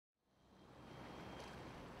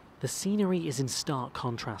The scenery is in stark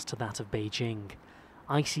contrast to that of Beijing.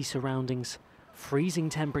 Icy surroundings, freezing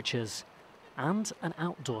temperatures, and an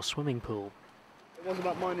outdoor swimming pool. It was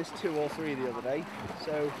about -2 or 3 the other day,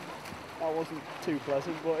 so that wasn't too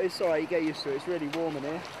pleasant, but it's alright, you get used to it. It's really warm in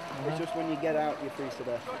here. It's just when you get out, you freeze to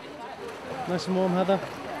death. Nice and warm, Heather.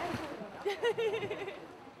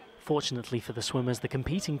 Fortunately for the swimmers, the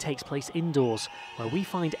competing takes place indoors, where we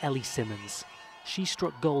find Eliie Simmonds. She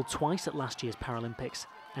struck gold twice at last year's Paralympics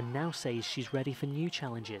and now says she's ready for new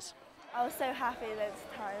challenges. I was so happy those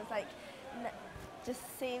times, like just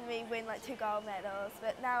seeing me win like 2 gold medals,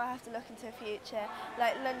 but now I have to look into the future.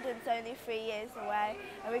 Like London's only 3 years away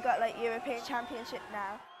and we've got like European Championship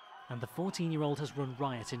now. And the 14-year-old has run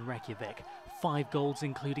riot in Reykjavik. 5 golds,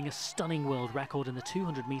 including a stunning world record in the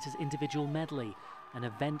 200 metres individual medley, an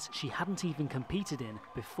event she hadn't even competed in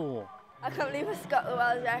before. I can't believe I got the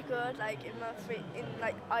world record like in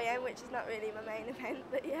IM, which is not really my main event,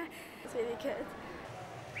 but yeah, it's really good.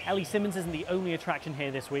 Eliie Simmonds isn't the only attraction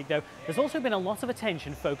here this week, though. There's also been a lot of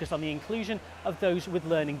attention focused on the inclusion of those with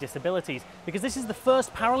learning disabilities, because this is the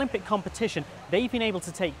first Paralympic competition they've been able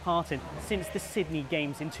to take part in since the Sydney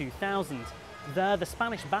Games in 2000. There, the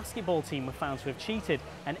Spanish basketball team were found to have cheated,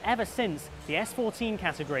 and ever since, the S14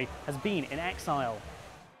 category has been in exile.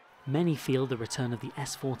 Many feel the return of the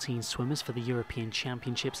S14 swimmers for the European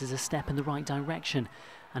Championships is a step in the right direction,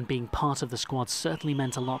 and being part of the squad certainly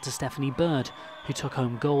meant a lot to Stephanie Bird, who took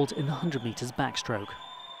home gold in the 100 metres backstroke.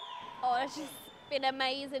 Oh, it's just been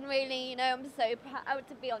amazing, really. You know, I'm so proud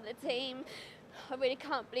to be on the team. I really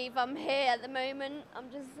can't believe I'm here at the moment.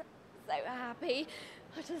 I'm just so happy.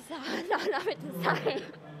 I don't know what to say.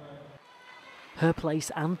 Her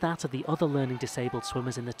place and that of the other learning disabled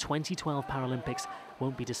swimmers in the 2012 Paralympics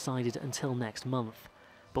won't be decided until next month.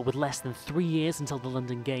 But with less than 3 years until the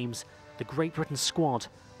London Games, the Great Britain squad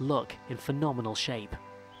look in phenomenal shape.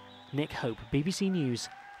 Nick Hope, BBC News,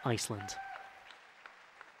 Iceland.